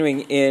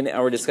In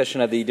our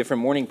discussion of the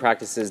different morning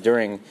practices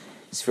during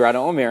Sfirat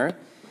HaOmer,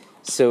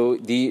 so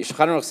the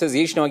Shulchan Aruch says,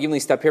 "Yesh noagim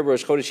listaper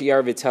b'Rosh Chodesh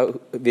Iyar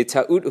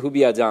v'ta'ut hu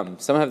bi'adam."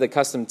 Some have the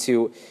custom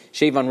to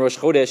shave on Rosh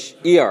Chodesh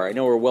Iyar. I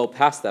know we're well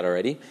past that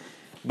already,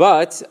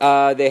 but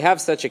they have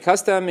such a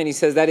custom, and he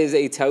says that is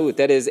a ta'ut,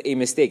 that is a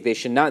mistake. They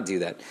should not do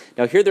that.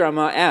 Now here the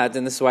Rama adds,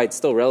 and this is why it's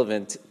still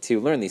relevant to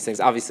learn these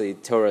things. Obviously,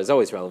 Torah is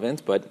always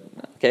relevant, but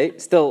okay,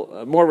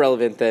 still more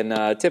relevant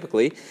than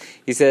typically.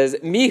 He says,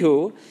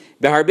 "Mihu."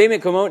 Some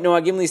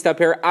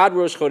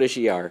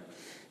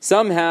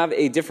have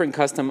a different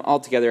custom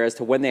altogether as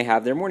to when they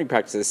have their morning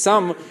practices.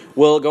 Some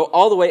will go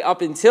all the way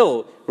up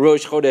until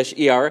Rosh Chodesh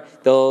Iyar.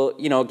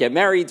 They'll, get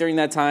married during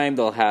that time.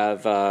 They'll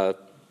have, get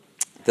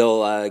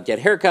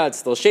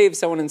haircuts. They'll shave,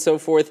 so on and so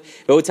forth.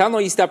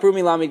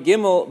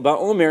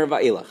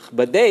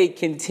 But they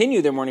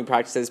continue their morning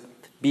practices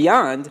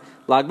beyond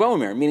Lag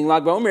BaOmer, meaning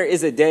Lag BaOmer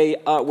is a day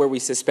where we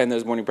suspend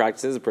those morning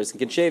practices. A person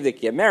can shave, they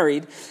can get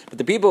married, but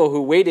the people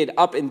who waited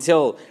up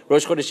until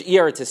Rosh Chodesh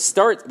Iyar to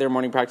start their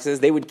morning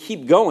practices, they would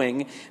keep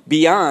going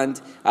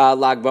beyond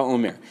Lag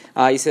BaOmer.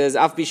 He says,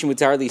 Af bishim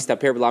mutar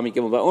listaper b'lamid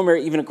gimel ba'omer.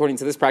 Even according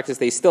to this practice,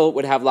 they still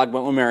would have Lag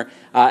BaOmer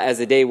as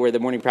a day where the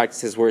morning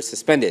practices were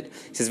suspended.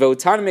 He says,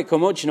 V'utan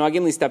mekomot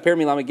shenoagim listaper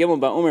milamid gimel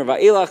ba'omer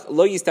va'ilach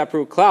lo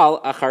yistapru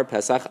klal achar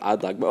Pesach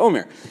ad Lag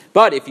BaOmer.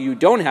 But if you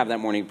don't have that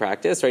morning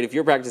practice, right? If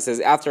your practice is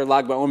after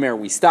Lag BaOmer,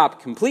 we stop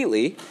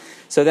completely,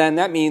 so then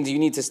that means you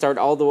need to start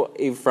all the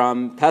way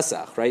from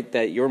Pesach, right?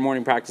 That your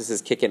morning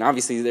practices kick in.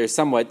 Obviously, they're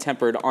somewhat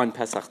tempered on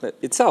Pesach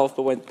itself,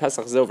 but when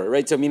Pesach is over,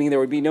 right? So meaning there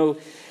would be no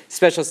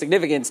special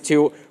significance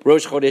to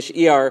Rosh Chodesh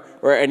Iyar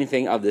or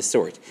anything of this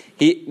sort.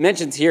 He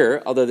mentions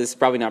here, although this is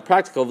probably not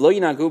practical, we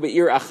don't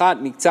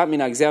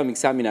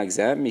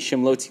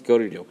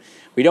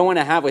want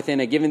to have within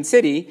a given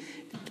city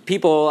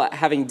people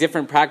having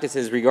different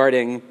practices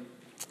regarding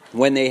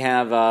when they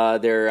have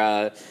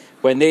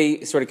when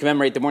they sort of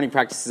commemorate the morning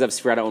practices of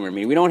Sfirat HaOmer. I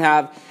mean, we don't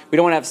want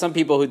to have some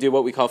people who do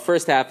what we call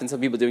first half and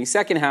some people doing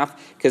second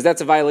half, because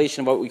that's a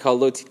violation of what we call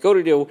lo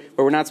titgodu,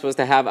 where we're not supposed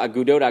to have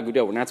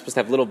agudot. We're not supposed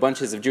to have little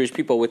bunches of Jewish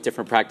people with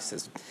different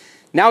practices.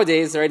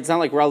 Nowadays, right, it's not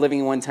like we're all living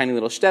in one tiny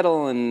little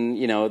shtetl and,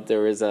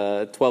 there is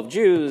 12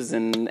 Jews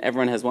and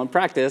everyone has one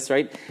practice,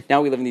 right?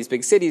 Now we live in these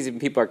big cities and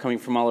people are coming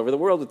from all over the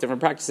world with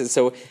different practices,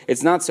 so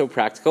it's not so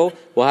practical.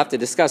 We'll have to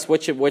discuss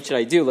what should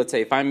I do. Let's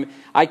say if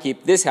I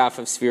keep this half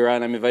of Sfira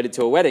and I'm invited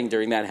to a wedding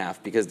during that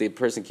half because the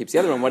person keeps the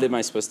other one, what am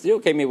I supposed to do?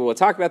 Okay, maybe we'll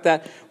talk about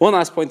that. One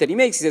last point that he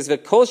makes, he says,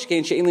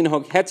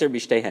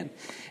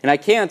 and I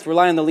can't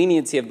rely on the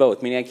leniency of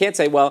both, meaning I can't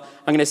say, well,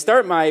 I'm going to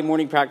start my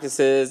morning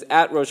practices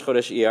at Rosh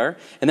Chodesh Iyar,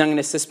 and then I'm going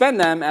to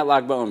suspend them at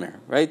Lag BaOmer,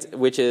 right?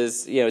 Which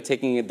is,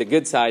 taking the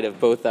good side of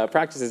both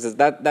practices.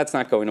 That's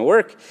not going to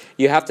work.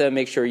 You have to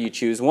make sure you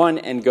choose one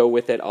and go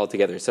with it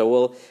altogether. So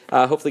we'll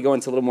hopefully go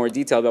into a little more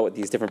detail about what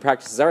these different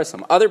practices are.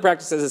 Some other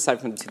practices aside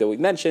from the two that we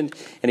mentioned,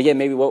 and again,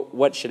 maybe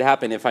what should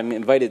happen if I'm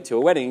invited to a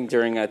wedding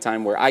during a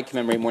time where I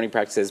commemorate morning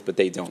practices, but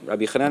they don't.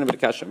 Rabbi Chanan ben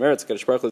Kasha,